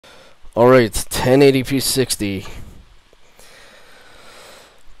Alright, 1080p 60.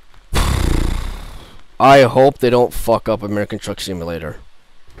 I hope they don't fuck up American Truck Simulator,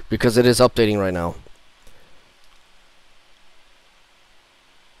 because it is updating right now.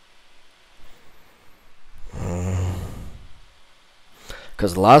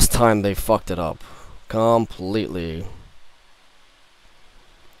 Because last time they fucked it up completely.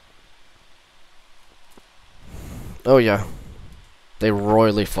 Oh yeah, they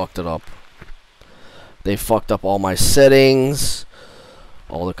royally fucked it up. They fucked up all my settings,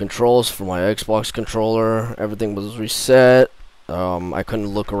 all the controls for my Xbox controller. Everything was reset. I couldn't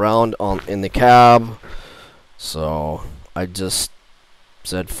look around in the cab, so I just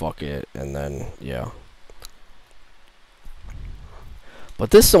said fuck it, and then yeah. But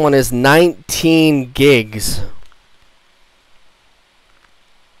this one is 19 gigs.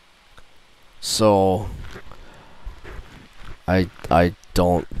 So I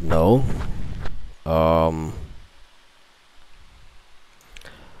don't know.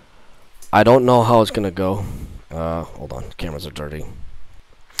 I don't know how it's gonna go. Hold on, cameras are dirty.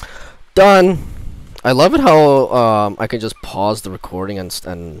 Done. I love it how I can just pause the recording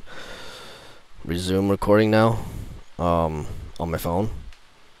and resume recording now on my phone.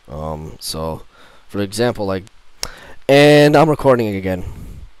 So for example, like, and I'm recording again.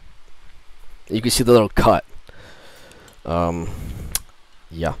 You can see the little cut.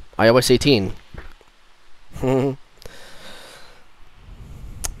 Yeah, iOS 18.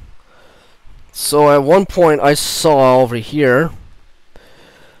 So at one point I saw over here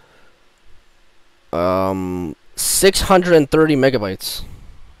 630 megabytes.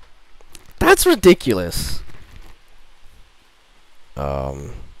 That's ridiculous.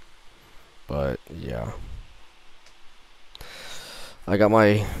 But yeah, I got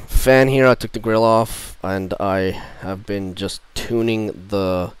my fan here. I took the grill off, and I have been just tuning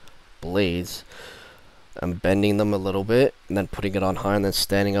the blades. I'm bending them a little bit, and then putting it on high, and then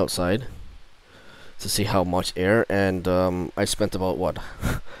standing outside to see how much air. And I spent about, what,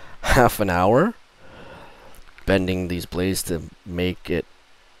 half an hour bending these blades to make it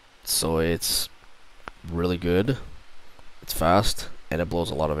so it's really good. It's fast, and it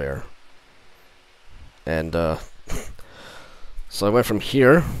blows a lot of air. And so I went from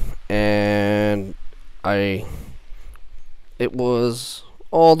here, and it was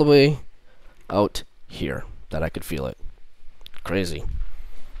all the way out here that I could feel it. Crazy.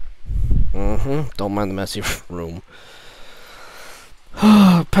 Don't mind the messy room.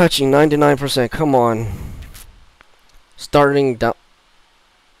 Patching 99%. Come on. Starting down.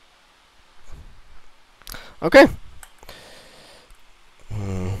 Okay.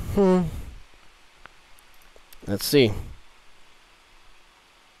 Let's see.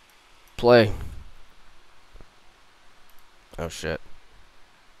 Play. Oh shit.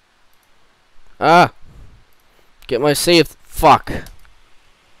 Ah! Get my save. Fuck.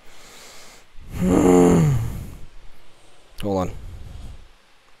 Hold on.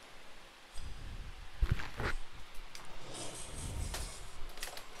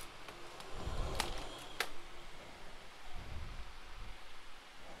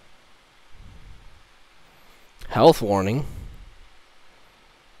 Health warning.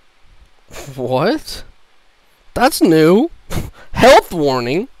 What? That's new. Health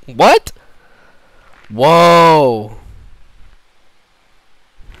warning? What? Whoa.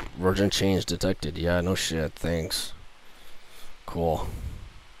 Version change detected. Yeah, no shit. Thanks. Cool.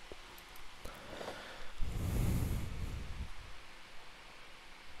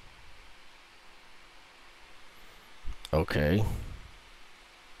 Okay.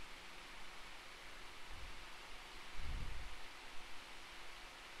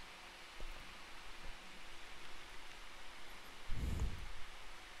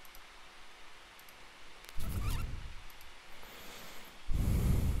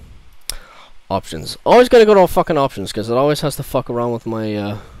 Options. Always gotta go to fucking options, because it always has to fuck around with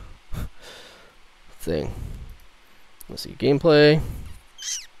my thing. Let's see, gameplay.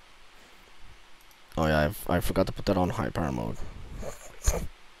 Oh yeah, I forgot to put that on high power mode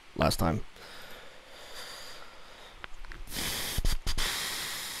last time.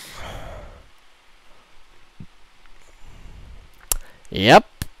 Yep.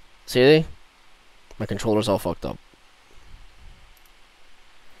 See? My controller's all fucked up.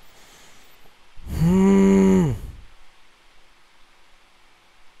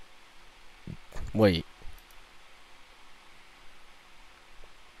 Wait.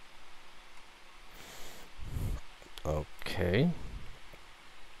 Okay.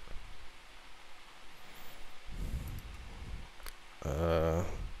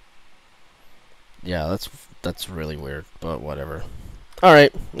 Yeah, that's really weird, but whatever.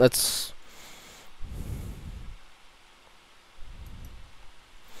 Alright, that's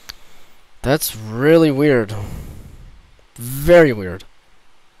really weird. Very weird.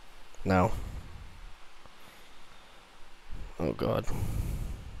 Now. Oh god.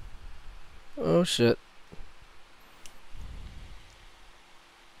 Oh shit.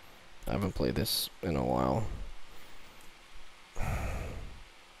 I haven't played this in a while.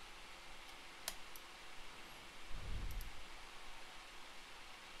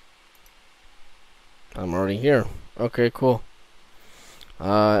 I'm already here. Okay, cool.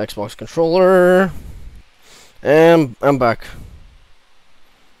 Xbox controller. And I'm back.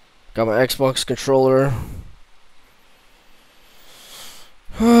 Got my Xbox controller.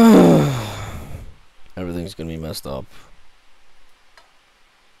 Everything's gonna be messed up.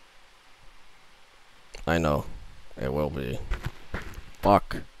 I know. It will be.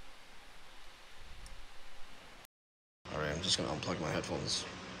 Fuck. Alright, I'm just gonna unplug my headphones.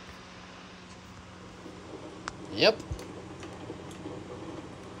 Yep.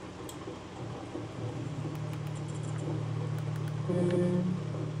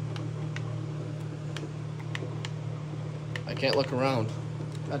 I can't look around.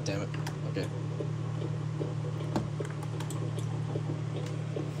 God damn it. Okay.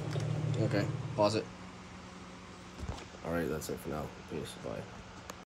 Okay, pause it. Alright, that's it for now. Peace, bye.